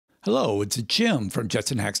Hello, it's Jim from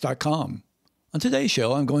JetsonHacks.com. On today's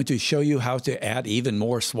show, I'm going to show you how to add even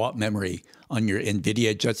more swap memory on your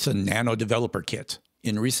NVIDIA Jetson Nano developer kit.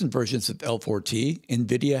 In recent versions of L4T,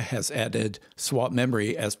 NVIDIA has added swap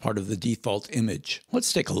memory as part of the default image.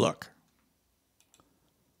 Let's take a look.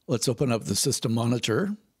 Let's open up the system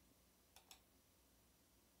monitor.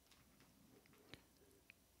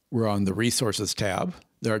 We're on the Resources tab.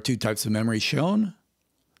 There are two types of memory shown.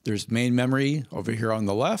 There's main memory over here on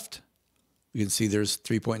the left. We can see there's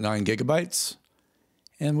 3.9 gigabytes.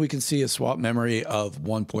 And we can see a swap memory of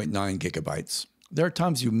 1.9 gigabytes. There are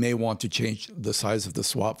times you may want to change the size of the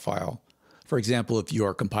swap file. For example, if you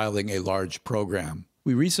are compiling a large program.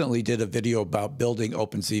 We recently did a video about building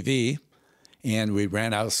OpenCV, and we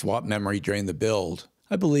ran out of swap memory during the build.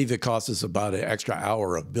 I believe it cost us about an extra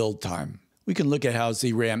hour of build time. We can look at how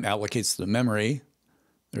ZRAM allocates the memory.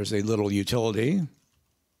 There's a little utility.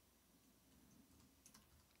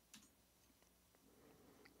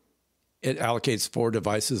 It allocates 4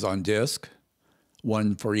 devices on disk,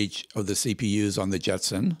 one for each of the CPUs on the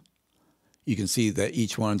Jetson. You can see that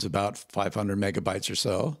each one's about 500 megabytes or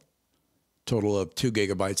so, total of 2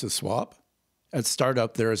 gigabytes of swap. At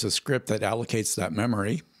startup, there is a script that allocates that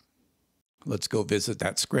memory. Let's go visit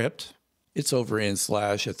that script. It's over in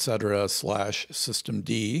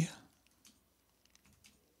 /etc/systemd.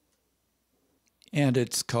 And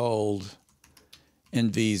it's called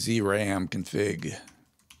NVZRAM config.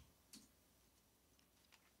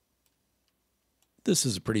 This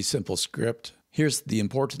is a pretty simple script. Here's the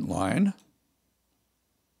important line.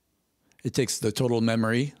 It takes the total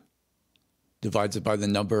memory, divides it by the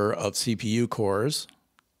number of CPU cores.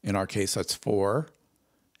 In our case, that's 4.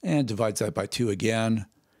 And divides that by 2 again,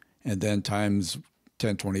 and then times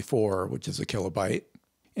 1024, which is a kilobyte.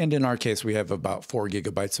 And in our case, we have about 4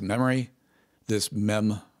 gigabytes of memory. This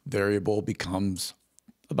mem variable becomes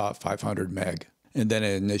about 500 meg. And then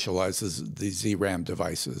it initializes the ZRAM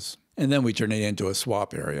devices. And then we turn it into a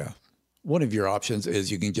swap area. One of your options is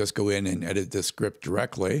you can just go in and edit this script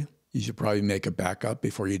directly. You should probably make a backup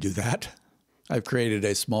before you do that. I've created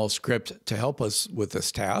a small script to help us with this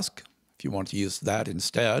task, if you want to use that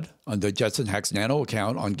instead. On the JetsonHacks Nano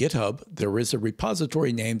account on GitHub, there is a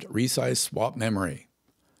repository named Resize Swap Memory.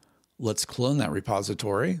 Let's clone that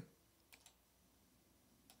repository.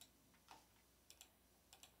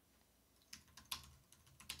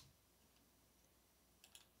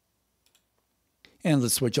 And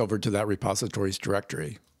let's switch over to that repository's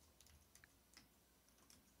directory.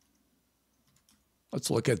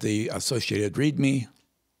 Let's look at the associated README.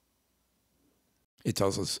 It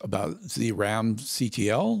tells us about ZRAM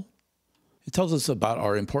CTL. It tells us about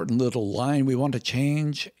our important little line we want to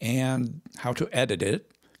change and how to edit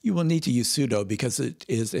it. You will need to use sudo because it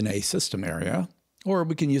is in a system area, or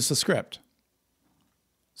we can use the script.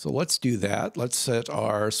 So let's do that. Let's set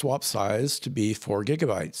our swap size to be 4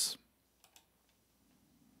 gigabytes.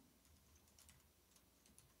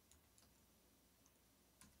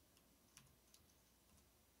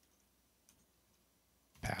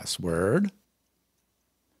 Password.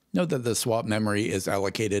 Note that the swap memory is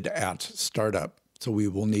allocated at startup, so we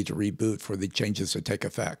will need to reboot for the changes to take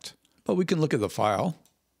effect. But we can look at the file.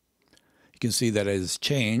 You can see that it is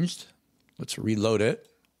changed. Let's reload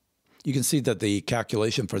it. You can see that the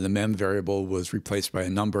calculation for the mem variable was replaced by a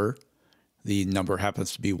number. The number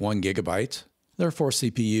happens to be 1 gigabyte. There are 4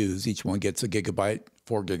 CPUs. Each one gets a gigabyte,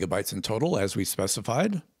 4 gigabytes in total, as we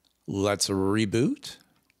specified. Let's reboot.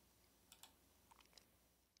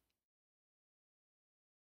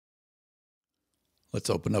 Let's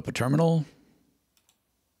open up a terminal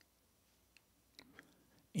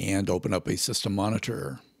and open up a system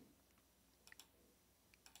monitor.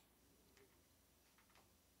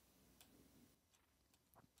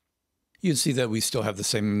 You can see that we still have the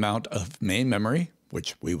same amount of main memory,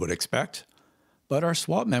 which we would expect, but our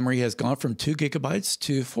swap memory has gone from 2 gigabytes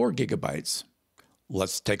to 4 gigabytes.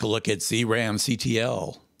 Let's take a look at ZRAM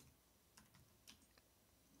CTL.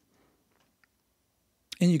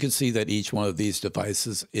 And you can see that each one of these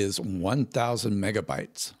devices is 1,000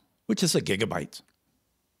 megabytes, which is a gigabyte.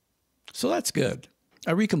 So that's good.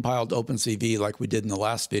 I recompiled OpenCV like we did in the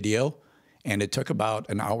last video, and it took about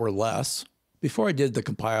an hour less. Before I did the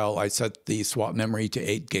compile, I set the swap memory to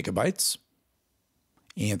 8 gigabytes,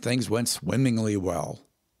 and things went swimmingly well.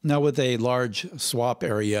 Now with a large swap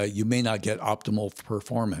area, you may not get optimal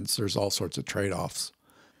performance. There's all sorts of trade-offs.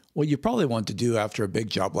 What you probably want to do after a big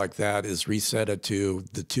job like that is reset it to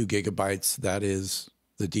the 2 gigabytes. That is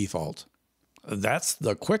the default. That's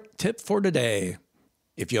the quick tip for today.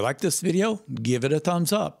 If you like this video, give it a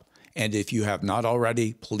thumbs up. And if you have not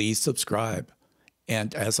already, please subscribe.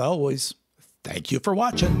 And as always, Thank you for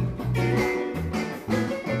watching.